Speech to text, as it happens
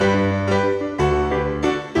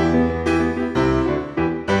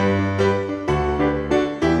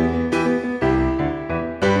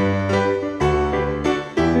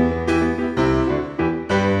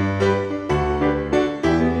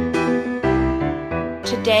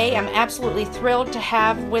Today, I'm absolutely thrilled to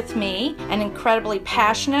have with me an incredibly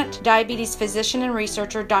passionate diabetes physician and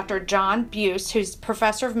researcher, Dr. John Buese, who's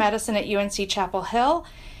professor of medicine at UNC Chapel Hill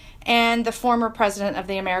and the former president of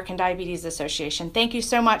the American Diabetes Association. Thank you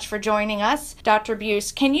so much for joining us, Dr.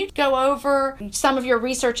 Buese. Can you go over some of your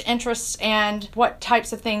research interests and what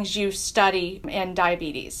types of things you study in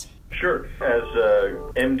diabetes? Sure. As a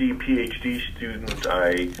MD, PhD student,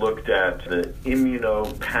 I looked at the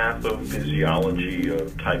immunopathophysiology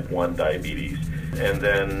of type 1 diabetes. And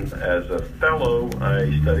then as a fellow, I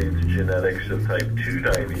studied the genetics of type 2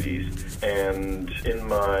 diabetes. And in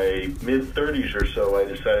my mid-30s or so, I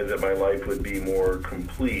decided that my life would be more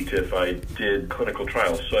complete if I did clinical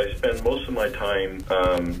trials. So I spend most of my time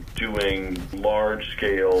doing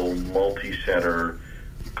large-scale, multi-center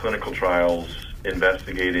clinical trials,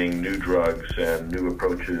 investigating new drugs and new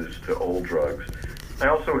approaches to old drugs. I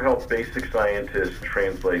also help basic scientists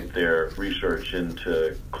translate their research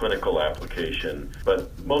into clinical application, but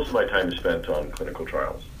most of my time is spent on clinical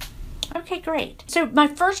trials. Okay, great. So my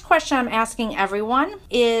first question I'm asking everyone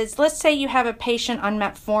is, let's say you have a patient on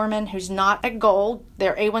metformin who's not at goal,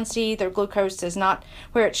 their A1C, their glucose is not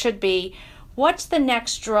where it should be. What's the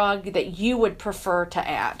next drug that you would prefer to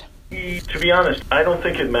add? To be honest, I don't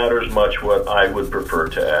think it matters much what I would prefer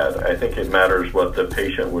to add. I think it matters what the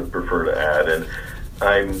patient would prefer to add. And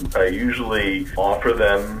I usually offer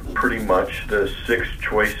them pretty much the 6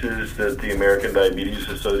 choices that the American Diabetes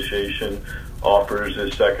Association offers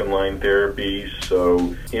as second-line therapies.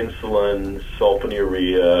 So insulin,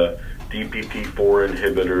 sulfonylurea, DPP-4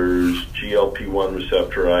 inhibitors, GLP-1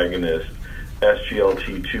 receptor agonists,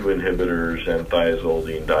 SGLT2 inhibitors, and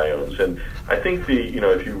thiazolidinediones. And I think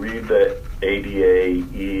if you read the ADA,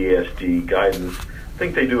 EASD guidance, I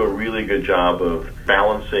think they do a really good job of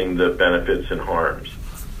balancing the benefits and harms.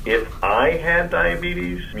 If I had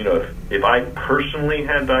diabetes, if I personally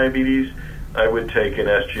had diabetes, I would take an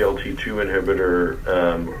SGLT2 inhibitor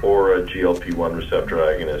or a GLP-1 receptor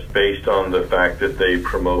agonist based on the fact that they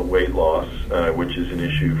promote weight loss, which is an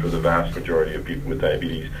issue for the vast majority of people with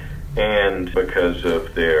diabetes, and because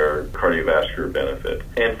of their cardiovascular benefit.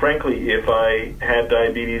 And frankly, if I had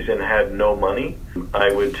diabetes and had no money, I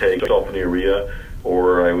would take sulfonylurea,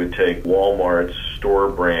 or I would take Walmart's store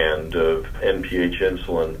brand of NPH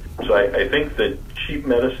insulin. So I think that cheap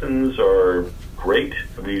medicines are great.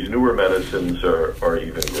 These newer medicines are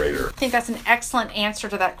even greater. I think that's an excellent answer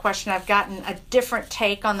to that question. I've gotten a different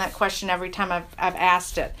take on that question every time I've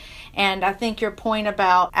asked it. And I think your point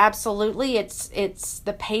about absolutely it's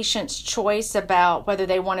the patient's choice about whether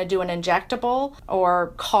they want to do an injectable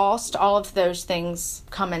or cost, all of those things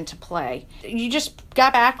come into play. You just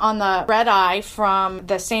got back on the red eye from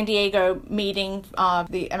the San Diego meeting of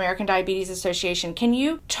the American Diabetes Association. Can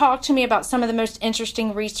you talk to me about some of the most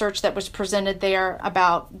interesting research that was presented there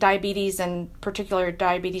about diabetes and particular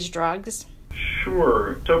diabetes drugs?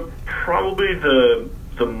 Sure. So probably the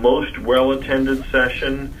most well-attended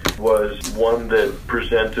session was one that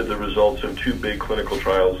presented the results of 2 big clinical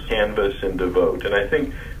trials, CANVAS and DEVOTE. And I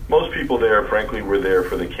think most people there, frankly, were there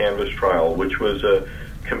for the CANVAS trial, which was a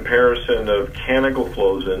comparison of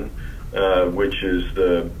canagliflozin, which is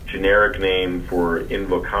the generic name for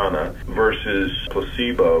Invokana, versus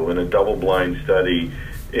placebo in a double-blind study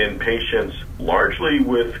in patients largely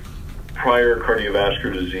with prior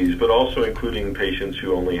cardiovascular disease, but also including patients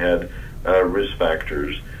who only had risk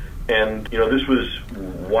factors. And, this was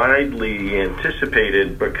widely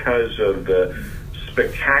anticipated because of the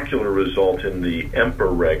spectacular result in the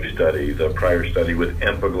EMPA-REG study, the prior study with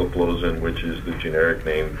empagliflozin, which is the generic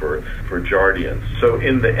name for Jardiance. So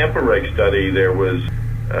in the EMPA-REG study, there was,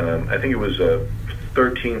 I think it was a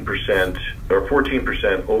 13% or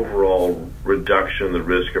 14% overall reduction in the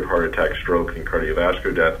risk of heart attack, stroke, and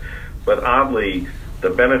cardiovascular death. But oddly, the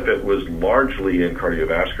benefit was largely in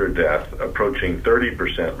cardiovascular death, approaching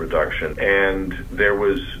 30% reduction. And there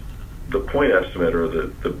was the point estimate, or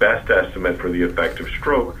the best estimate for the effect of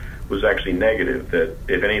stroke, was actually negative, that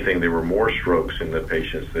if anything, there were more strokes in the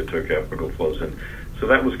patients that took empagliflozin. So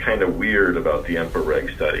that was kind of weird about the EMPA-REG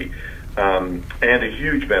study. And a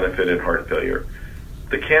huge benefit in heart failure.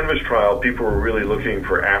 The CANVAS trial, people were really looking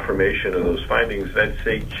for affirmation of those findings. I'd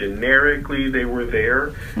say generically they were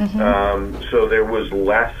there. Mm-hmm. So there was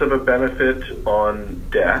less of a benefit on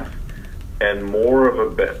death and more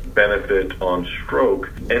of a benefit on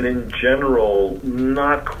stroke. And in general,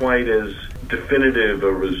 not quite as definitive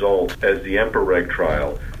a result as the EMPA-REG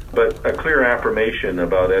trial, but a clear affirmation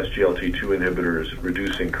about SGLT2 inhibitors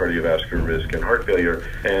reducing cardiovascular risk and heart failure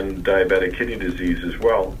and diabetic kidney disease as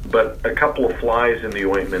well. But a couple of flies in the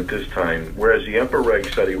ointment this time, whereas the EMPA-REG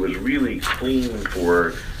study was really clean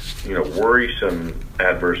for worrisome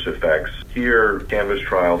adverse effects. Here, CANVAS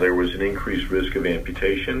trial, there was an increased risk of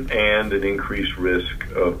amputation and an increased risk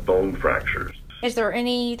of bone fractures. Is there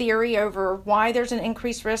any theory over why there's an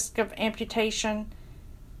increased risk of amputation?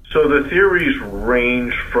 So the theories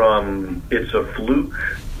range from it's a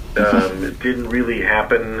fluke, it didn't really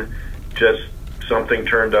happen, just something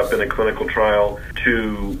turned up in a clinical trial,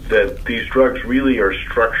 to that these drugs really are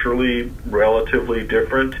structurally relatively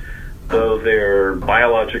different, though their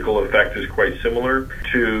biological effect is quite similar,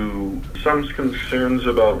 to some concerns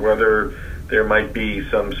about whether there might be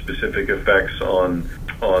some specific effects on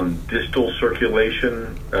distal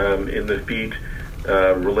circulation in the feet,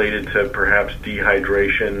 related to perhaps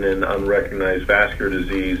dehydration and unrecognized vascular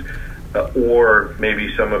disease, or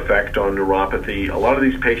maybe some effect on neuropathy. A lot of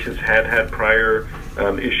these patients had prior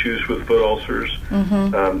issues with foot ulcers.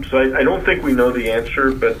 So I don't think we know the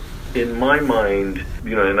answer, but in my mind,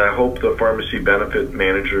 and I hope the pharmacy benefit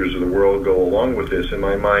managers of the world go along with this, in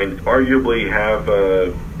my mind, arguably have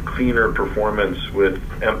a cleaner performance with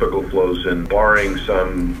empagliflozin, barring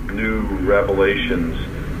some new revelations.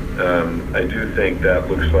 I do think that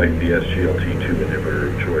looks like the SGLT2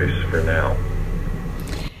 inhibitor of choice for now.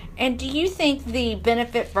 And do you think the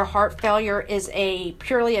benefit for heart failure is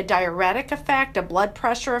purely a diuretic effect, a blood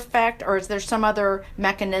pressure effect, or is there some other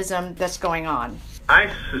mechanism that's going on?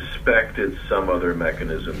 I suspect it's some other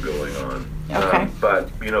mechanism going on. Okay.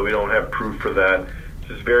 But, we don't have proof for that. It's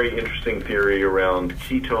this very interesting theory around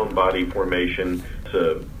ketone body formation.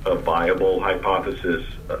 It's a viable hypothesis.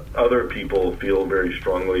 Other people feel very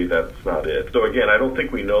strongly that's not it. So again, I don't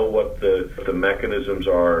think we know what the mechanisms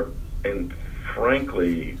are, and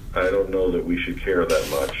frankly, I don't know that we should care that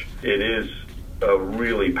much. It is a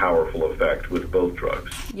really powerful effect with both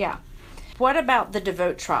drugs. Yeah. What about the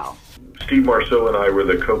DEVOTE trial? Steve Marceau and I were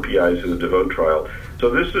the co-PIs of the DEVOTE trial. So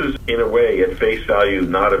this is, in a way, at face value,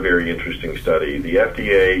 not a very interesting study. The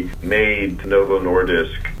FDA made Novo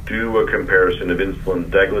Nordisk do a comparison of insulin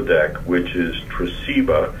degludec, which is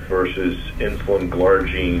Tresiba, versus insulin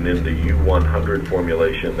glargine in the U100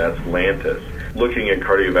 formulation, that's Lantus, looking at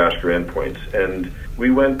cardiovascular endpoints. And we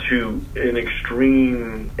went to an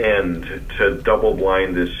extreme end to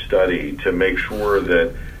double-blind this study to make sure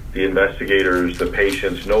that the investigators, the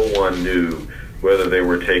patients, no one knew whether they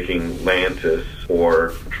were taking Lantus or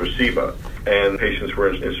Tresiba. And patients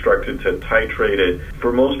were instructed to titrate it.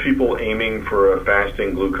 For most people, aiming for a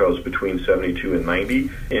fasting glucose between 72 and 90.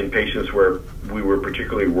 In patients where we were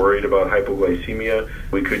particularly worried about hypoglycemia,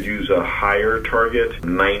 we could use a higher target,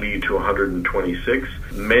 90 to 126.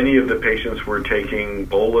 Many of the patients were taking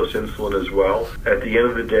bolus insulin as well. At the end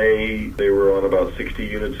of the day, they were on about 60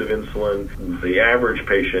 units of insulin. The average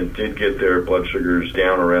patient did get their blood sugars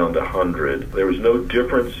down around 100. There was no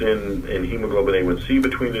difference in hemoglobin A1C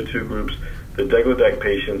between the two groups. The degludec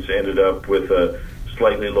patients ended up with a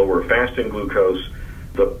slightly lower fasting glucose.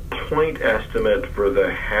 The point estimate for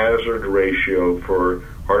the hazard ratio for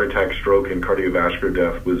heart attack, stroke, and cardiovascular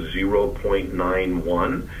death was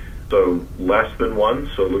 0.91, so less than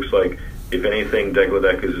 1. So it looks like, if anything,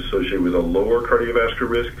 degludec is associated with a lower cardiovascular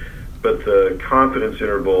risk, but the confidence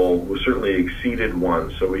interval was certainly exceeded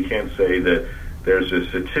 1, so we can't say that there's a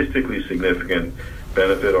statistically significant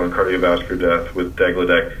benefit on cardiovascular death with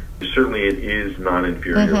degludec. Certainly it is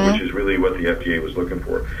non-inferior, which is really what the FDA was looking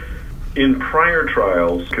for. In prior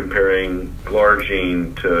trials comparing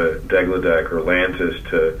glargine to degludec or Lantus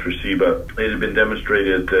to Tresiba, it had been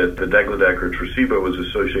demonstrated that the degludec or Tresiba was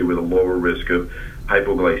associated with a lower risk of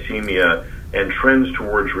hypoglycemia and trends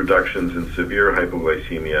towards reductions in severe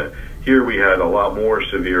hypoglycemia. Here we had a lot more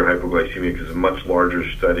severe hypoglycemia because it's a much larger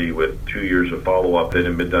study with 2 years of follow-up that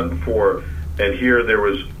had been done before. And here there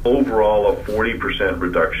was overall a 40%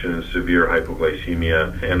 reduction in severe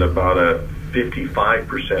hypoglycemia and about a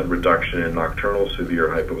 55% reduction in nocturnal severe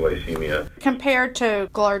hypoglycemia. Compared to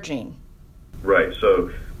glargine. Right.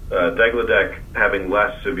 So degludec having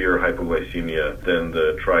less severe hypoglycemia than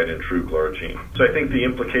the tried and true glargine. So I think the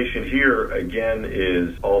implication here, again,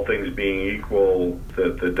 is all things being equal,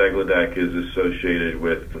 that the degludec is associated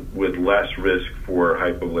with less risk for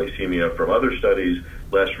hypoglycemia from other studies,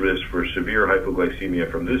 less risk for severe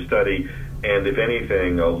hypoglycemia from this study, and if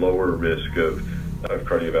anything, a lower risk of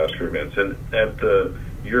cardiovascular events. And at the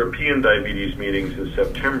European diabetes meetings in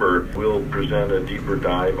September, we'll present a deeper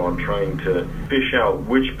dive on trying to fish out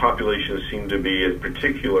which populations seem to be at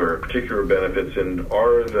particular benefits, and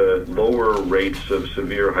are the lower rates of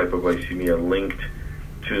severe hypoglycemia linked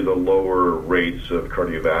to the lower rates of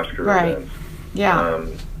cardiovascular events. Yeah.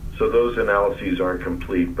 So those analyses aren't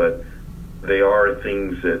complete, but they are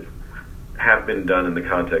things that have been done in the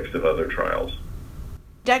context of other trials.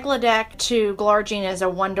 Degludec to Glargine is a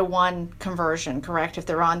 1-to-1 conversion, correct? If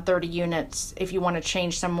they're on 30 units, if you want to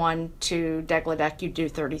change someone to Degludec, you do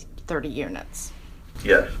 30 units.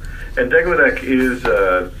 Yes, and Degludec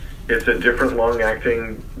is it's a different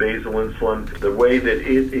long-acting basal insulin. The way that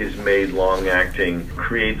it is made long-acting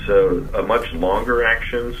creates a much longer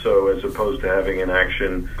action. So as opposed to having an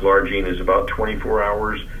action, Glargine is about 24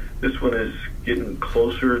 hours. This one is getting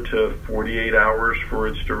closer to 48 hours for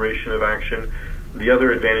its duration of action. The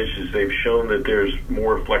other advantage is they've shown that there's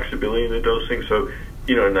more flexibility in the dosing. So,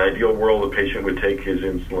 in an ideal world, a patient would take his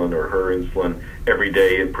insulin or her insulin every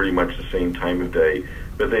day at pretty much the same time of day.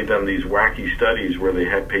 But they've done these wacky studies where they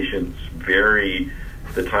had patients vary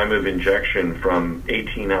the time of injection from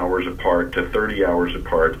 18 hours apart to 30 hours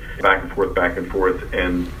apart, back and forth,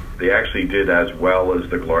 and they actually did as well as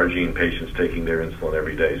the Glargine patients taking their insulin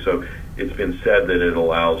every day. So it's been said that it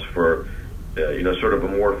allows for sort of a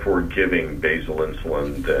more forgiving basal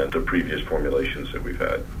insulin than the previous formulations that we've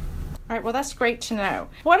had. All right, well, that's great to know.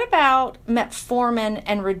 What about metformin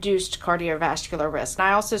and reduced cardiovascular risk?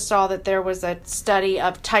 I also saw that there was a study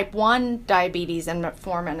of type 1 diabetes and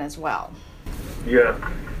metformin as well. Yeah.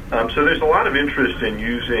 So there's a lot of interest in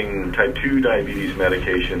using type 2 diabetes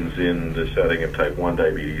medications in the setting of type 1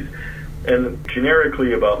 diabetes. And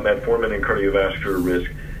generically about metformin and cardiovascular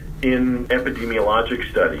risk, in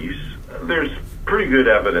epidemiologic studies, there's pretty good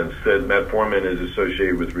evidence that metformin is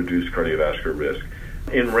associated with reduced cardiovascular risk.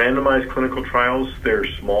 In randomized clinical trials, there are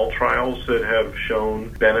small trials that have shown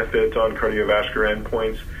benefit on cardiovascular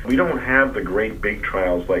endpoints. We don't have the great big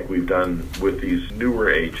trials like we've done with these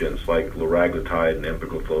newer agents like liraglutide and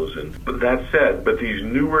empagliflozin. But that said, these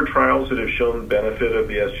newer trials that have shown benefit of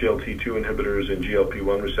the SGLT2 inhibitors and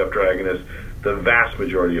GLP-1 receptor agonists, the vast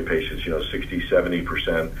majority of patients, 60,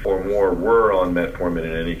 70% or more, were on metformin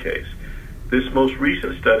in any case. This most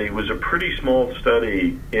recent study was a pretty small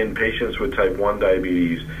study in patients with type 1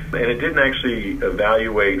 diabetes, and it didn't actually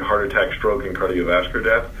evaluate heart attack, stroke, and cardiovascular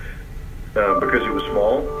death because it was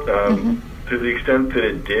small. To the extent that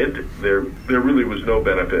it did, there really was no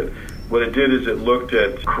benefit. What it did is it looked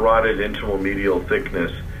at carotid intima-medial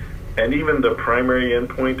thickness, and even the primary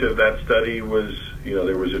endpoint of that study was,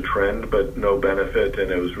 there was a trend but no benefit,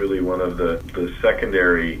 and it was really one of the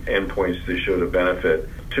secondary endpoints that showed a benefit.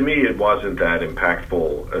 To me, it wasn't that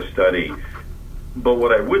impactful a study. But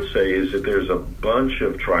what I would say is that there's a bunch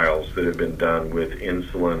of trials that have been done with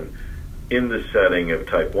insulin in the setting of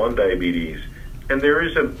type 1 diabetes, and there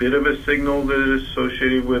is a bit of a signal that is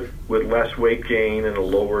associated with less weight gain and a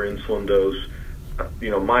lower insulin dose.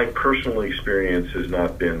 My personal experience has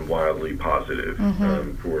not been wildly positive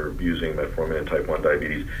for using metformin in type 1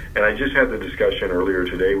 diabetes. And I just had the discussion earlier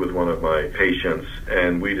today with one of my patients,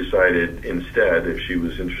 and we decided instead, if she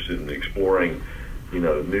was interested in exploring,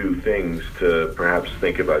 new things, to perhaps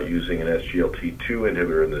think about using an SGLT2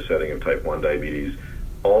 inhibitor in the setting of type 1 diabetes,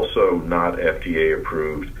 also not FDA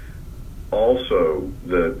approved. Also,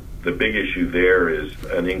 the big issue there is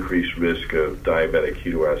an increased risk of diabetic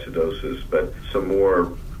ketoacidosis, but some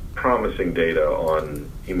more promising data on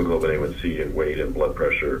hemoglobin A1C and weight and blood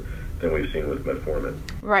pressure than we've seen with metformin.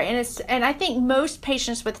 Right, and I think most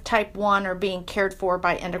patients with type 1 are being cared for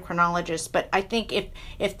by endocrinologists, but I think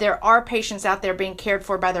if there are patients out there being cared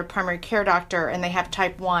for by their primary care doctor and they have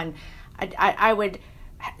type 1, I would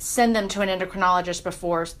send them to an endocrinologist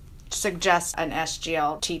before suggest an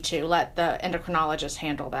SGLT2. Let the endocrinologist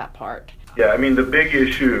handle that part. Yeah, the big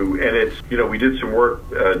issue, and it's, we did some work,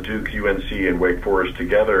 Duke, UNC, and Wake Forest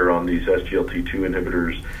together on these SGLT2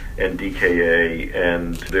 inhibitors and DKA,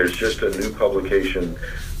 and there's just a new publication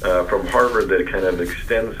from Harvard that kind of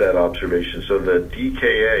extends that observation. So the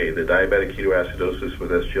DKA, the diabetic ketoacidosis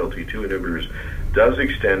with SGLT2 inhibitors, does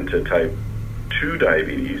extend to type 2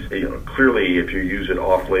 diabetes. Clearly, if you use it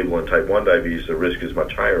off-label in type 1 diabetes, the risk is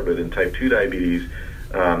much higher. But in type 2 diabetes,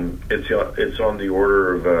 it's on the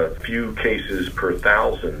order of a few cases per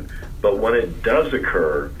 1,000. But when it does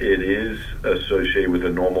occur, it is associated with a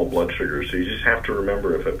normal blood sugar. So you just have to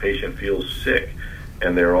remember, if a patient feels sick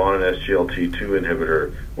and they're on an SGLT2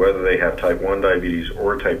 inhibitor, whether they have type 1 diabetes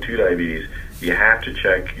or type 2 diabetes, you have to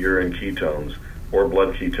check urine ketones or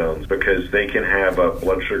blood ketones, because they can have a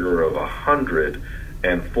blood sugar of 100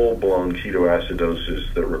 and full-blown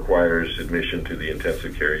ketoacidosis that requires admission to the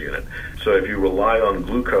intensive care unit. So if you rely on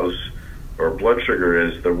glucose or blood sugar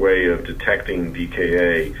as the way of detecting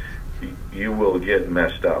DKA, you will get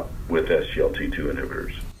messed up with SGLT2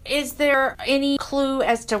 inhibitors. Is there any clue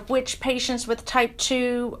as to which patients with type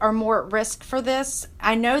 2 are more at risk for this?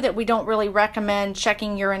 I know that we don't really recommend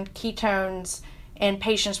checking urine ketones in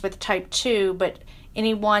patients with type 2, but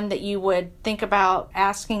anyone that you would think about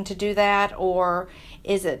asking to do that, or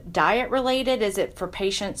is it diet related? Is it for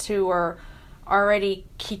patients who are already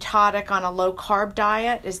ketotic on a low carb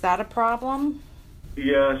diet? Is that a problem?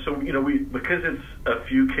 Yeah, so because it's a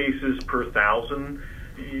few cases per 1,000,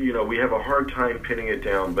 we have a hard time pinning it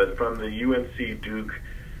down. But from the UNC Duke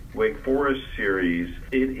Wake Forest series,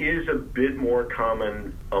 it is a bit more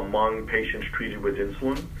common among patients treated with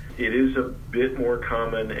insulin. It is a bit more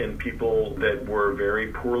common in people that were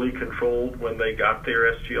very poorly controlled when they got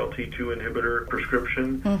their SGLT2 inhibitor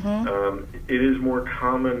prescription. It is more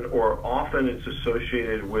common, or often it's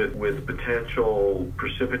associated with potential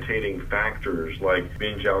precipitating factors like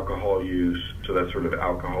binge alcohol use, so that's sort of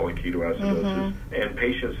alcoholic ketoacidosis, and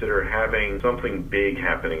patients that are having something big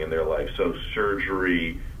happening in their life, so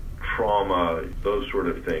surgery, trauma, those sort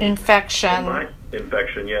of things.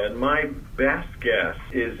 Infection, yeah. And my best guess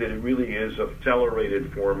is that it really is a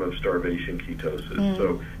accelerated form of starvation ketosis.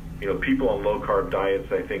 So, people on low-carb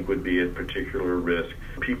diets, I think, would be at particular risk.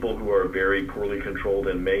 People who are very poorly controlled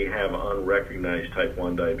and may have unrecognized type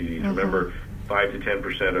 1 diabetes. Remember, 5 to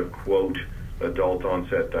 10% of, quote, adult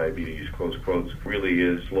onset diabetes, close quotes, really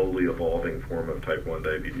is slowly evolving form of type 1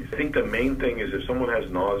 diabetes. I think the main thing is if someone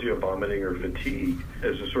has nausea, vomiting, or fatigue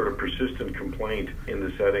as a sort of persistent complaint in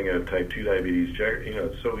the setting of type 2 diabetes,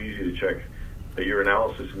 it's so easy to check a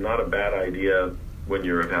urinalysis. It's not a bad idea when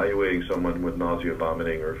you're evaluating someone with nausea,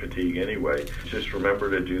 vomiting, or fatigue anyway. Just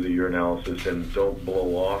remember to do the urinalysis and don't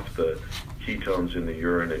blow off the ketones in the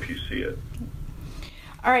urine if you see it.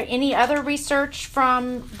 All right, any other research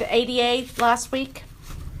from the ADA last week?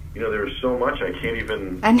 There's so much I can't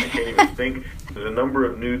even think. There's a number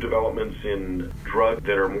of new developments in drugs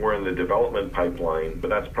that are more in the development pipeline, but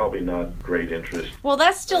that's probably not great interest. Well,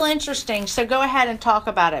 that's still interesting, so go ahead and talk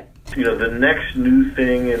about it. The next new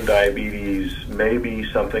thing in diabetes may be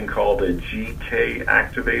something called a GK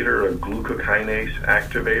activator, a glucokinase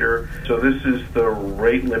activator. So this is the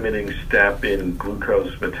rate-limiting step in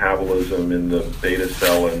glucose metabolism in the beta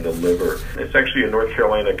cell and the liver. It's actually a North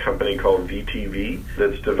Carolina company called VTV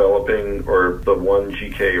that's developing, or the one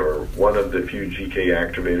GK, or one of the few GK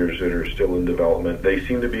activators that are still in development. They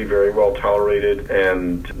seem to be very well tolerated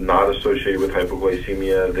and not associated with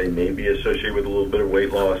hypoglycemia. They may be associated with a little bit of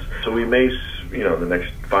weight loss. So we may, in the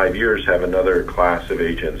next 5 years, have another class of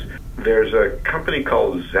agents. There's a company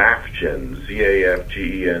called Zafgen,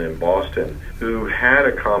 Z-A-F-G-E-N, in Boston, who had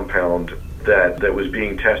a compound that was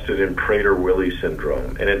being tested in Prader-Willi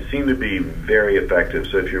syndrome, and it seemed to be very effective.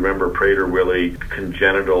 So if you remember Prader-Willi,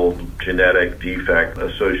 congenital genetic defect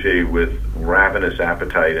associated with ravenous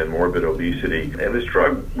appetite and morbid obesity, and this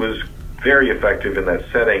drug was very effective in that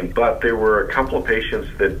setting, but there were a couple of patients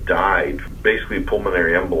that died, basically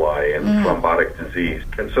pulmonary emboli and thrombotic disease.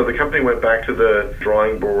 And so the company went back to the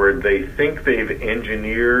drawing board. They think they've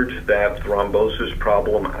engineered that thrombosis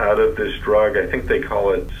problem out of this drug. I think they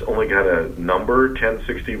call it, it's only got a number,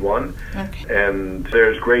 1061. Okay. And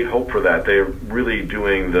there's great hope for that. They're really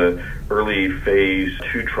doing the early phase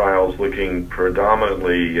 2 trials looking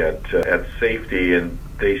predominantly at safety, and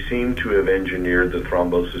they seem to have engineered the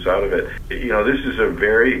thrombosis out of it. This is a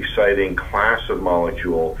very exciting class of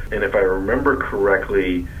molecule, and if I remember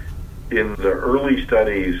correctly, in the early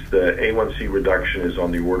studies, the A1C reduction is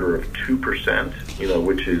on the order of 2%,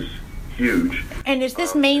 which is huge. And is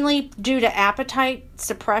this mainly due to appetite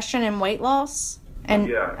suppression and weight loss? And,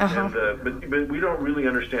 but we don't really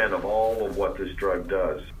understand all of what this drug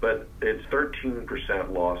does. But it's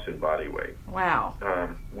 13% loss in body weight. Wow.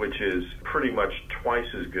 Which is pretty much twice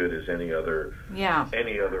as good as any other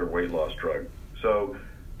weight loss drug. So,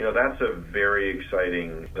 that's a very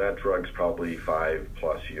exciting. That drug's probably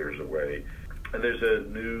 5+ years away. And there's a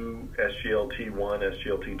new SGLT1,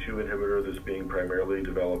 SGLT2 inhibitor that's being primarily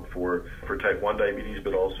developed for type 1 diabetes,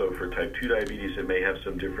 but also for type 2 diabetes. It may have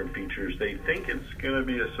some different features. They think it's going to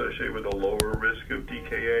be associated with a lower risk of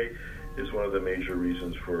DKA, is one of the major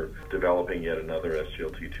reasons for developing yet another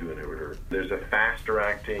SGLT2 inhibitor. There's a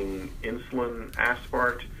faster-acting insulin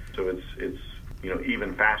aspart, so it's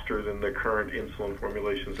even faster than the current insulin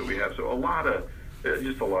formulations that we have. So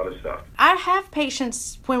just a lot of stuff. I have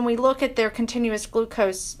patients, when we look at their continuous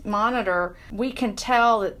glucose monitor, we can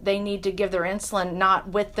tell that they need to give their insulin not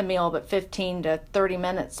with the meal, but 15 to 30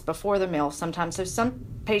 minutes before the meal sometimes. So some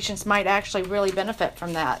patients might actually really benefit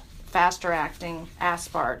from that faster acting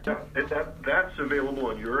aspart. That's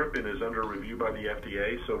available in Europe and is under review by the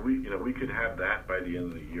FDA, so we could have that by the end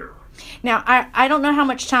of the year. Now, I don't know how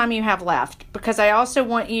much time you have left, because I also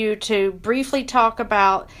want you to briefly talk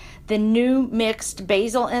about the new mixed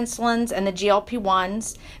basal insulins and the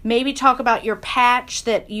GLP-1s. Maybe talk about your patch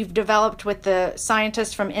that you've developed with the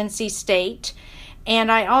scientists from NC State,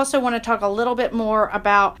 And I also want to talk a little bit more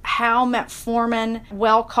about how metformin,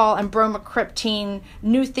 Welchol, and bromocriptine,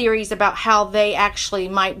 new theories about how they actually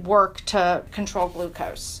might work to control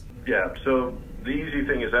glucose. Yeah, so the easy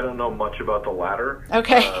thing is I don't know much about the latter.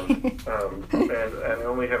 Okay. And I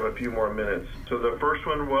only have a few more minutes. So the first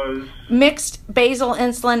one was? Mixed basal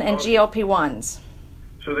insulin and GLP-1s.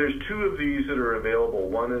 So there's two of these that are available.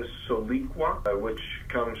 One is Soliqua, which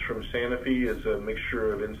comes from Sanofi, is a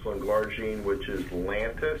mixture of insulin glargine, which is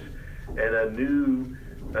Lantus, and a new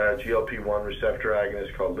GLP-1 receptor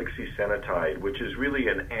agonist called lixisenatide, which is really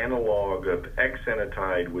an analog of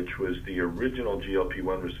exenatide, which was the original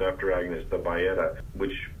GLP-1 receptor agonist, the Byetta,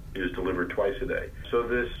 which is delivered twice a day. So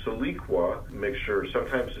this Soliqua mixture,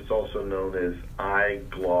 sometimes it's also known as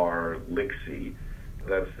iGlar-Lixi,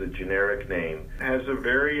 that's the generic name, has a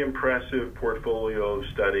very impressive portfolio of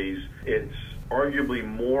studies. It's arguably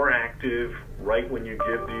more active right when you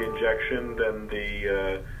give the injection than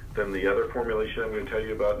the other formulation I'm going to tell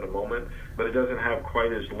you about in a moment, but it doesn't have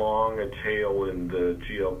quite as long a tail in the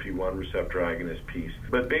GLP-1 receptor agonist piece.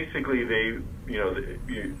 But basically,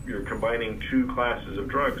 you're combining two classes of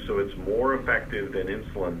drugs, so it's more effective than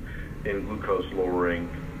insulin in glucose lowering.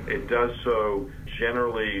 It does so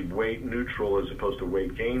generally weight neutral as opposed to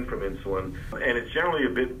weight gain from insulin, and it's generally a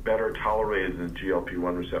bit better tolerated than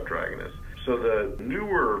GLP-1 receptor agonists. So the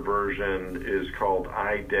newer version is called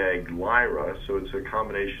iDeg-Lyra, so it's a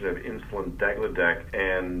combination of insulin degludec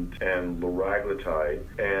and liraglutide,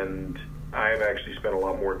 and I've actually spent a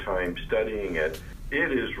lot more time studying it.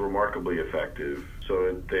 It is remarkably effective.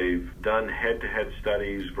 So they've done head-to-head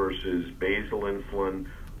studies versus basal insulin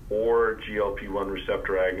or GLP-1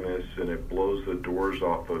 receptor agonists, and it blows the doors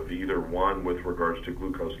off of either one with regards to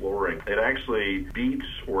glucose lowering. It actually beats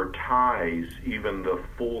or ties even the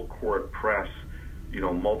full court press,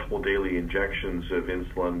 multiple daily injections of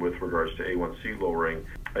insulin with regards to A1C lowering.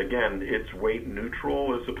 Again, it's weight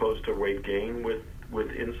neutral as opposed to weight gain with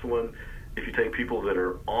insulin. If you take people that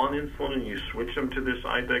are on insulin and you switch them to this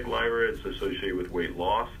iDeg-Lyra, it's associated with weight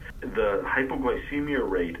loss. The hypoglycemia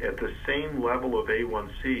rate at the same level of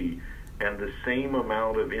A1C and the same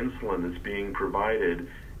amount of insulin that's being provided,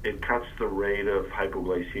 it cuts the rate of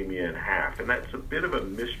hypoglycemia in half. And that's a bit of a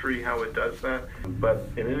mystery how it does that. But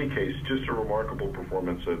in any case, just a remarkable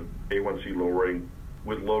performance of A1C lowering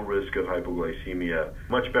with low risk of hypoglycemia,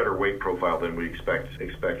 much better weight profile than we expect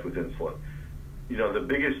with insulin. The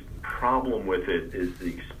biggest problem with it is the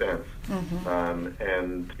expense,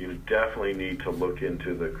 and you definitely need to look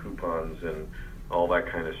into the coupons and all that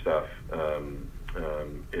kind of stuff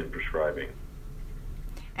in prescribing.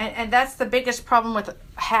 And that's the biggest problem with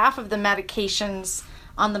half of the medications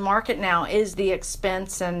on the market now is the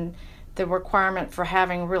expense and the requirement for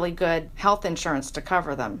having really good health insurance to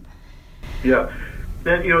cover them. Yeah.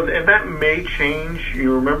 And that may change.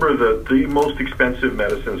 You remember the most expensive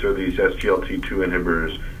medicines are these SGLT2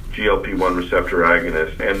 inhibitors, GLP-1 receptor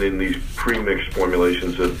agonists, and then these pre-mixed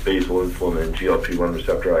formulations of basal insulin and GLP-1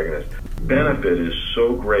 receptor agonists. Benefit is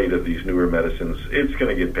so great of these newer medicines, it's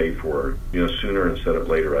going to get paid for, sooner instead of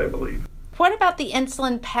later, I believe. What about the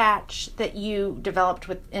insulin patch that you developed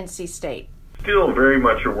with NC State? Still very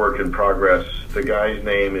much a work in progress. The guy's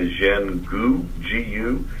name is Zhen Gu,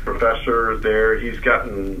 G-U, professor there. He's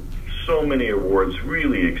gotten so many awards,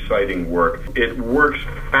 really exciting work. It works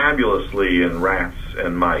fabulously in rats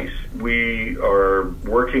and mice. We are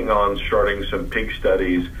working on starting some pig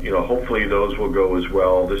studies. Hopefully those will go as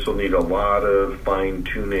well. This will need a lot of fine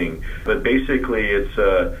tuning, but basically it's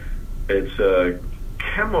a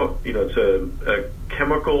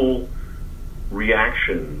chemical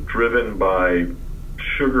reaction driven by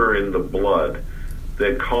sugar in the blood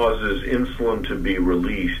that causes insulin to be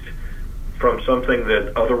released from something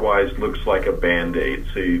that otherwise looks like a Band-Aid.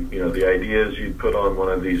 So, the idea is you put on one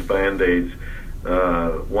of these Band-Aids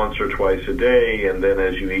once or twice a day, and then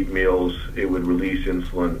as you eat meals, it would release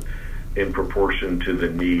insulin in proportion to the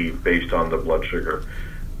need based on the blood sugar.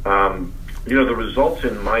 The results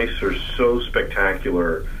in mice are so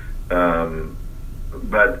spectacular,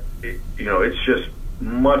 but it's just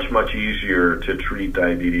much easier to treat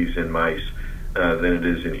diabetes in mice than it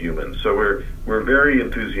is in humans. So we're very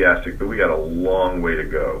enthusiastic, but we got a long way to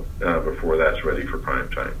go before that's ready for prime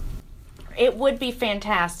time. It would be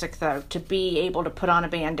fantastic, though, to be able to put on a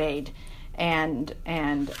Band-Aid and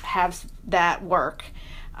have that work.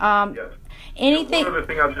 Yes. Anything? One other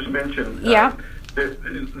thing I'll just mention. Yeah.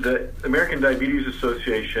 The American Diabetes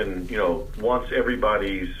Association, wants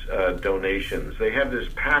everybody's donations. They have this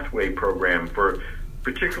pathway program for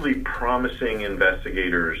particularly promising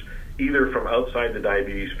investigators, either from outside the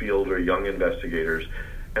diabetes field or young investigators,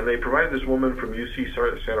 And they provided this woman from UC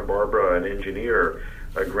Santa Barbara, an engineer,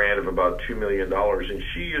 a grant of about $2 million, and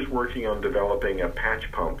she is working on developing a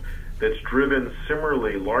patch pump that's driven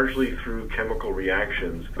similarly largely through chemical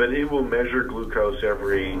reactions, but it will measure glucose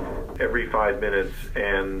every 5 minutes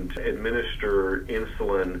and administer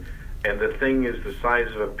insulin, and the thing is the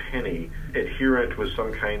size of a penny, adherent with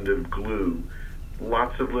some kind of glue,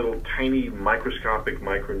 lots of little tiny microscopic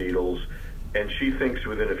microneedles, and she thinks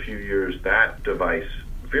within a few years that device,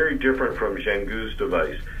 very different from Zhenggu's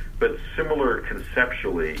device, but similar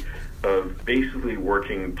conceptually, of basically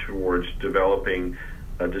working towards developing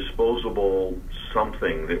a disposable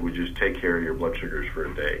something that would just take care of your blood sugars for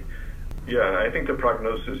a day. Yeah, I think the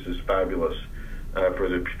prognosis is fabulous for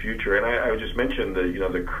the future. And I would just mention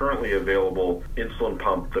the currently available insulin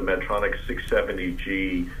pump, the Medtronic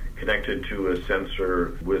 670G, connected to a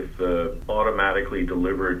sensor with the automatically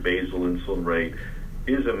delivered basal insulin rate,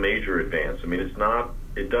 is a major advance. I mean,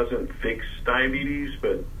 it doesn't fix diabetes,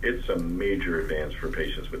 but it's a major advance for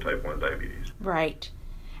patients with type 1 diabetes. Right.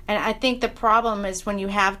 And I think the problem is when you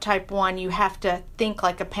have type 1, you have to think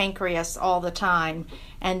like a pancreas all the time.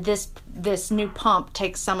 And this new pump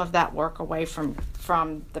takes some of that work away from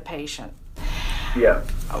the patient. Yeah.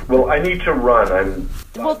 Well, I need to run.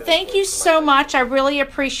 Well, thank you so much. I really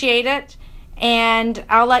appreciate it. And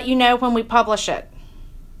I'll let you know when we publish it.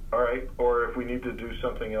 All right. Or if we need to do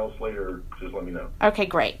something else later, just let me know. Okay,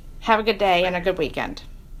 great. Have a good day and a good weekend.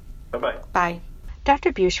 Bye-bye. Bye.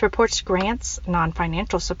 Dr. Bush reports grants,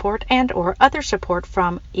 non-financial support, and or other support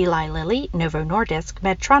from Eli Lilly, Novo Nordisk,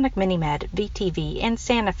 Medtronic Minimed, VTV, and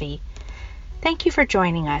Sanofi. Thank you for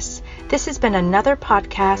joining us. This has been another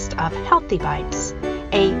podcast of Healthy Bites,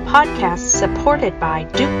 a podcast supported by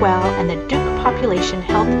Duke Well and the Duke Population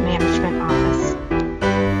Health Management